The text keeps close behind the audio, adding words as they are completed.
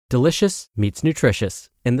Delicious meets nutritious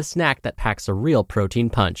in the snack that packs a real protein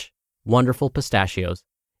punch. Wonderful Pistachios.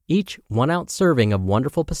 Each 1-ounce serving of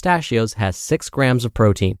Wonderful Pistachios has 6 grams of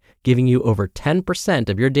protein, giving you over 10%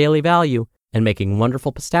 of your daily value and making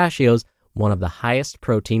Wonderful Pistachios one of the highest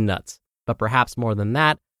protein nuts. But perhaps more than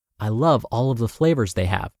that, I love all of the flavors they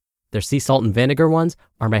have. Their sea salt and vinegar ones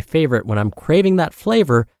are my favorite when I'm craving that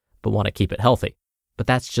flavor but want to keep it healthy. But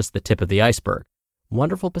that's just the tip of the iceberg.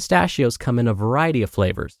 Wonderful Pistachios come in a variety of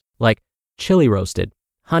flavors, like chili roasted,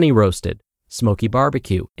 honey roasted, smoky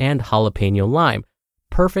barbecue, and jalapeno lime,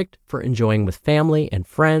 perfect for enjoying with family and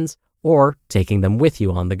friends or taking them with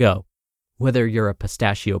you on the go. Whether you're a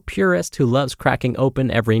pistachio purist who loves cracking open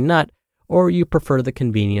every nut, or you prefer the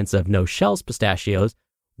convenience of no-shells pistachios,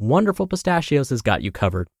 Wonderful Pistachios has got you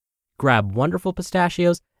covered. Grab Wonderful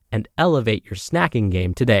Pistachios and elevate your snacking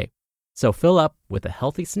game today. So fill up with a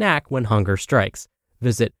healthy snack when hunger strikes.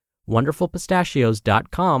 Visit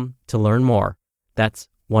wonderfulpistachios.com to learn more. That's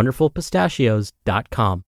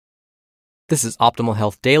wonderfulpistachios.com. This is Optimal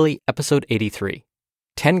Health Daily, episode 83.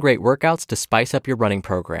 10 Great Workouts to Spice Up Your Running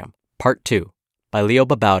Program, Part 2, by Leo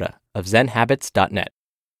Babauta of ZenHabits.net.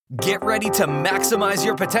 Get ready to maximize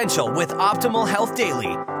your potential with Optimal Health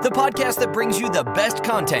Daily, the podcast that brings you the best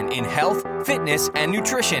content in health, fitness, and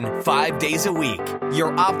nutrition 5 days a week.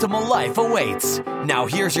 Your optimal life awaits. Now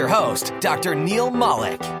here's your host, Dr. Neal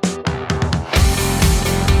Malik.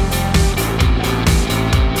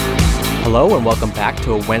 Hello and welcome back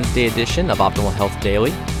to a Wednesday edition of Optimal Health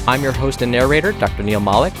Daily. I'm your host and narrator, Dr. Neal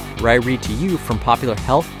Malik, where I read to you from popular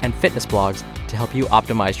health and fitness blogs to help you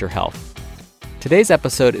optimize your health. Today's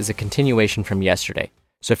episode is a continuation from yesterday,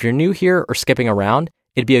 so if you're new here or skipping around,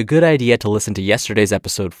 it'd be a good idea to listen to yesterday's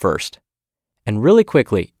episode first. And really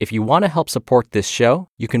quickly, if you want to help support this show,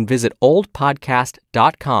 you can visit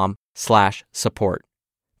oldpodcast.com/support.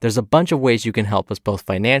 There's a bunch of ways you can help us both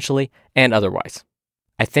financially and otherwise.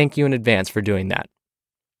 I thank you in advance for doing that.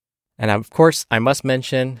 And of course, I must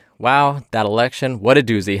mention, wow, that election, what a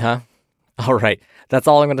doozy, huh? All right, that's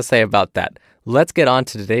all I'm going to say about that. Let's get on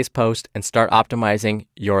to today's post and start optimizing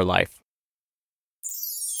your life.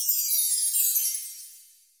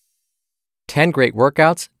 10 Great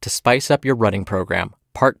Workouts to Spice Up Your Running Program,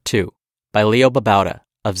 Part 2, by Leo Babauta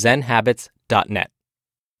of ZenHabits.net.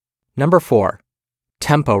 Number 4,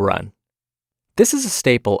 Tempo Run. This is a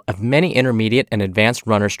staple of many intermediate and advanced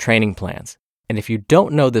runners' training plans, and if you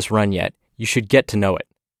don't know this run yet, you should get to know it.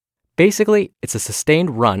 Basically, it's a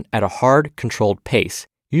sustained run at a hard, controlled pace,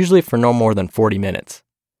 usually for no more than 40 minutes.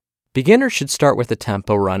 Beginners should start with a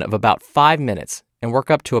tempo run of about 5 minutes and work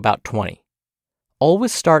up to about 20.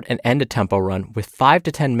 Always start and end a tempo run with 5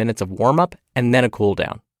 to 10 minutes of warm-up and then a cool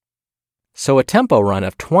down. So a tempo run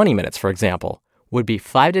of 20 minutes, for example, would be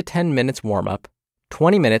 5 to 10 minutes warm-up,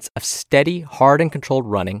 20 minutes of steady, hard and controlled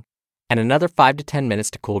running, and another 5 to 10 minutes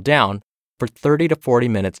to cool down for 30 to 40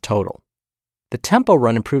 minutes total. The tempo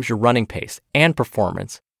run improves your running pace and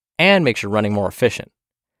performance and makes your running more efficient.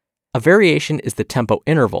 A variation is the tempo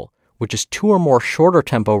interval, which is 2 or more shorter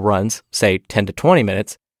tempo runs, say 10 to 20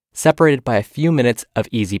 minutes, separated by a few minutes of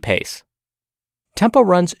easy pace. Tempo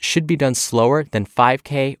runs should be done slower than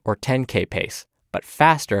 5K or 10K pace, but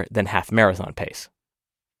faster than half marathon pace.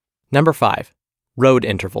 Number 5, road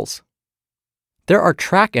intervals. There are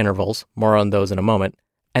track intervals, more on those in a moment,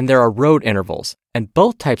 and there are road intervals, and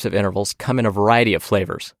both types of intervals come in a variety of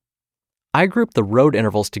flavors. I group the road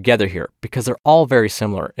intervals together here because they're all very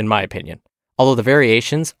similar, in my opinion, although the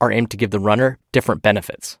variations are aimed to give the runner different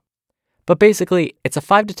benefits. But basically, it's a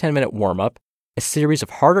 5 to 10 minute warm-up, a series of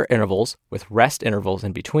harder intervals with rest intervals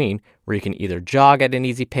in between where you can either jog at an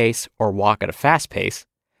easy pace or walk at a fast pace,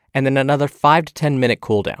 and then another 5 to 10 minute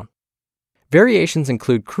cool down. Variations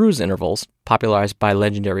include cruise intervals, popularized by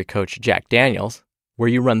legendary coach Jack Daniels, where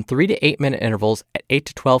you run 3 to 8 minute intervals at 8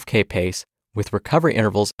 to 12K pace with recovery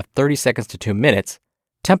intervals of 30 seconds to 2 minutes,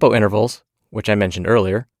 tempo intervals, which I mentioned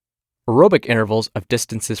earlier, aerobic intervals of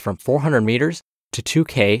distances from 400 meters to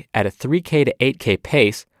 2K at a 3K to 8K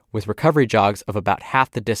pace with recovery jogs of about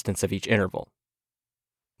half the distance of each interval.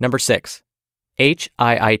 Number 6,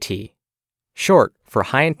 HIIT. Short for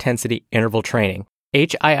high intensity interval training,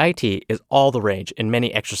 HIIT is all the rage in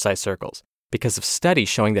many exercise circles because of studies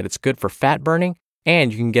showing that it's good for fat burning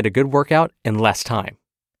and you can get a good workout in less time.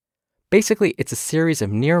 Basically, it's a series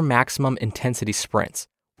of near maximum intensity sprints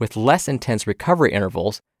with less intense recovery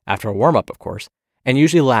intervals, after a warm-up of course, and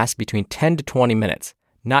usually lasts between 10 to 20 minutes,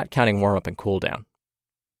 not counting warm-up and cool down.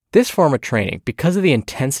 This form of training, because of the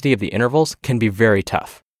intensity of the intervals, can be very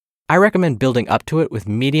tough. I recommend building up to it with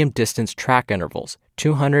medium distance track intervals,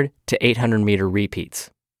 200 to 800 meter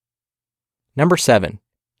repeats. Number 7,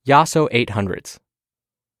 Yasso 800s.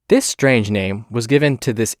 This strange name was given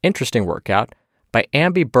to this interesting workout by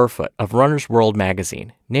Amby Burfoot of Runner's World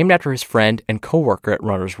magazine, named after his friend and co-worker at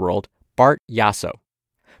Runner's World, Bart Yasso.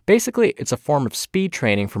 Basically, it's a form of speed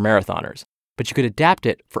training for marathoners, but you could adapt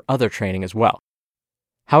it for other training as well.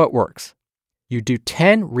 How it works. You do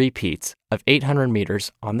 10 repeats of 800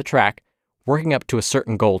 meters on the track, working up to a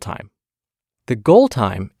certain goal time. The goal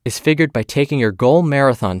time is figured by taking your goal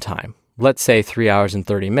marathon time, let's say 3 hours and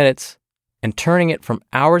 30 minutes, and turning it from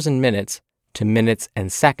hours and minutes to minutes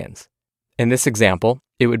and seconds. In this example,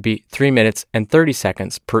 it would be 3 minutes and 30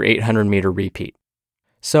 seconds per 800 meter repeat.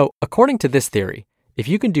 So, according to this theory, if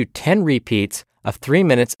you can do 10 repeats of 3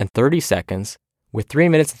 minutes and 30 seconds, with 3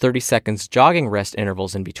 minutes and 30 seconds jogging rest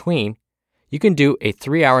intervals in between, you can do a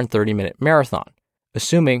 3 hour and 30 minute marathon,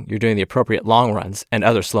 assuming you're doing the appropriate long runs and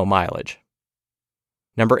other slow mileage.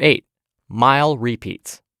 Number 8, mile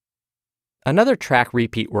repeats. Another track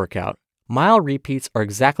repeat workout, mile repeats are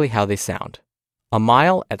exactly how they sound. A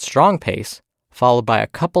mile at strong pace, followed by a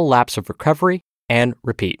couple laps of recovery and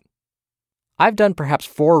repeat. I've done perhaps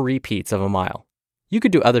 4 repeats of a mile. You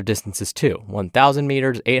could do other distances too, 1,000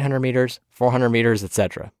 meters, 800 meters, 400 meters,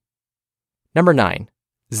 etc. Number 9,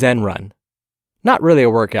 Zen Run. Not really a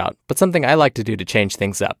workout, but something I like to do to change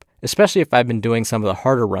things up, especially if I've been doing some of the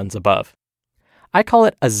harder runs above. I call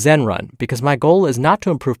it a Zen Run because my goal is not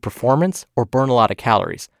to improve performance or burn a lot of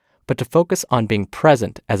calories, but to focus on being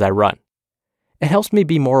present as I run. It helps me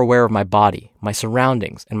be more aware of my body, my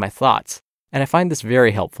surroundings, and my thoughts, and I find this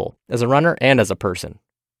very helpful as a runner and as a person.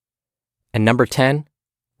 And number 10,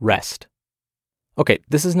 rest. Okay,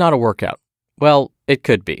 this is not a workout. Well, it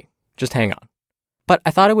could be. Just hang on. But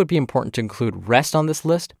I thought it would be important to include rest on this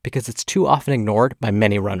list because it's too often ignored by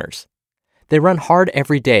many runners. They run hard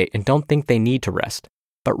every day and don't think they need to rest,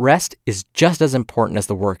 but rest is just as important as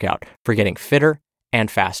the workout for getting fitter and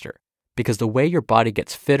faster, because the way your body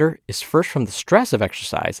gets fitter is first from the stress of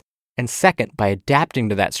exercise, and second by adapting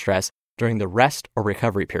to that stress during the rest or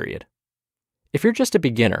recovery period. If you're just a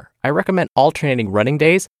beginner, I recommend alternating running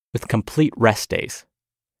days with complete rest days.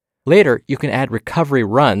 Later, you can add recovery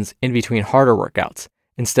runs in between harder workouts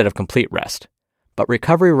instead of complete rest. But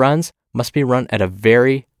recovery runs must be run at a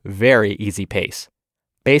very, very easy pace.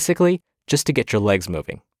 Basically, just to get your legs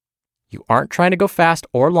moving. You aren't trying to go fast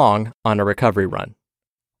or long on a recovery run.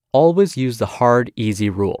 Always use the hard, easy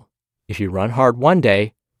rule. If you run hard one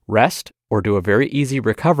day, rest or do a very easy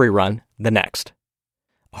recovery run the next.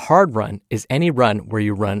 A hard run is any run where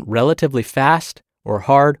you run relatively fast or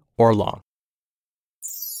hard or long.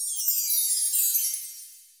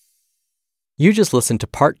 You just listened to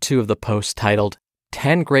part 2 of the post titled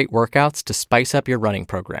 10 Great Workouts to Spice Up Your Running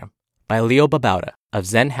Program by Leo Babauta of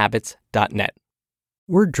ZenHabits.net.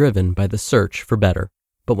 We're driven by the search for better,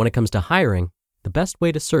 but when it comes to hiring, the best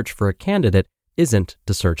way to search for a candidate isn't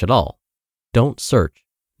to search at all. Don't search,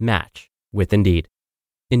 match with Indeed.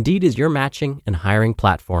 Indeed is your matching and hiring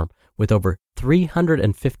platform with over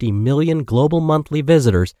 350 million global monthly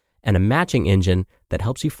visitors and a matching engine that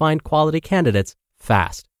helps you find quality candidates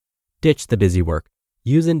fast. Ditch the busy work.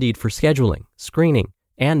 Use Indeed for scheduling, screening,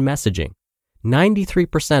 and messaging.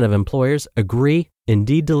 93% of employers agree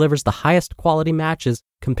Indeed delivers the highest quality matches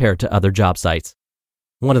compared to other job sites.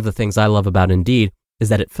 One of the things I love about Indeed is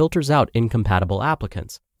that it filters out incompatible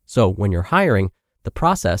applicants. So when you're hiring, the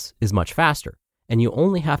process is much faster, and you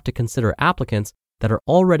only have to consider applicants that are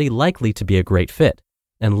already likely to be a great fit.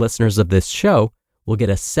 And listeners of this show will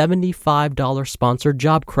get a $75 sponsored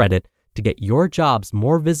job credit to get your jobs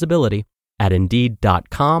more visibility at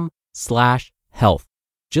Indeed.com/health.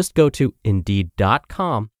 Just go to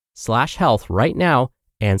Indeed.com/health right now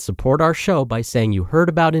and support our show by saying you heard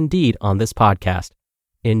about Indeed on this podcast.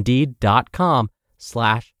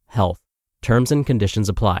 Indeed.com/health. Terms and conditions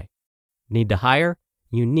apply. Need to hire?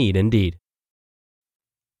 You need Indeed.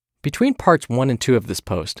 Between parts 1 and 2 of this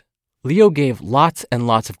post, Leo gave lots and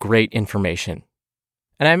lots of great information.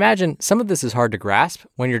 And I imagine some of this is hard to grasp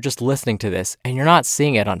when you're just listening to this and you're not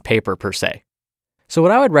seeing it on paper per se. So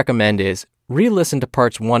what I would recommend is re-listen to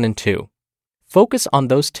parts 1 and 2. Focus on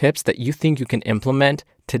those tips that you think you can implement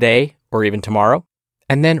today or even tomorrow,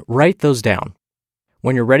 and then write those down.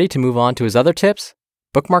 When you're ready to move on to his other tips,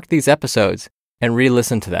 bookmark these episodes and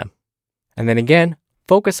re-listen to them. And then again,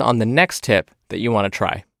 focus on the next tip that you want to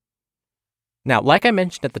try. Now, like I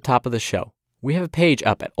mentioned at the top of the show, we have a page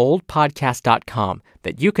up at oldpodcast.com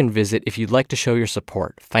that you can visit if you'd like to show your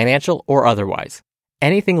support, financial or otherwise.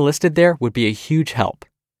 Anything listed there would be a huge help.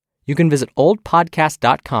 You can visit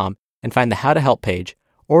oldpodcast.com and find the How to Help page,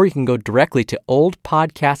 or you can go directly to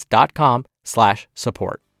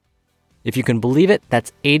oldpodcast.com/support. If you can believe it,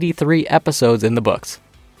 that's 83 episodes in the books.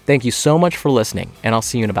 Thank you so much for listening, and I'll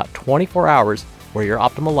see you in about 24 hours where your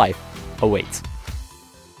optimal life awaits.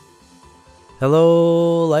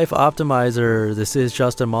 Hello, Life Optimizer. This is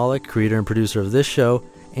Justin Malik, creator and producer of this show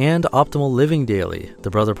and Optimal Living Daily, the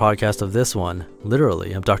brother podcast of this one.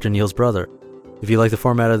 Literally, I'm Dr. Neil's brother. If you like the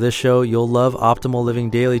format of this show, you'll love Optimal Living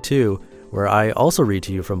Daily too, where I also read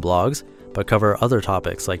to you from blogs, but cover other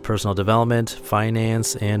topics like personal development,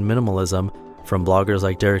 finance, and minimalism from bloggers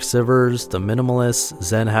like Derek Sivers, The Minimalists,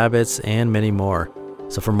 Zen Habits, and many more.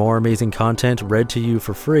 So for more amazing content read to you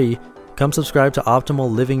for free, come subscribe to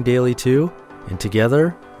Optimal Living Daily too, and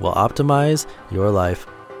together we'll optimize your life.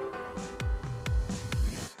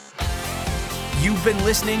 You've been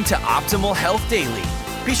listening to Optimal Health Daily.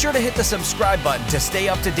 Be sure to hit the subscribe button to stay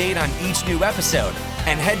up to date on each new episode,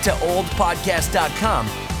 and head to oldpodcast.com.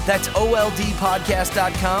 That's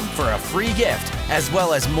oldpodcast.com for a free gift, as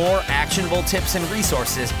well as more actionable tips and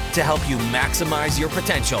resources to help you maximize your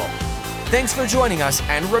potential. Thanks for joining us,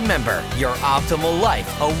 and remember, your optimal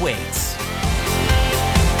life awaits.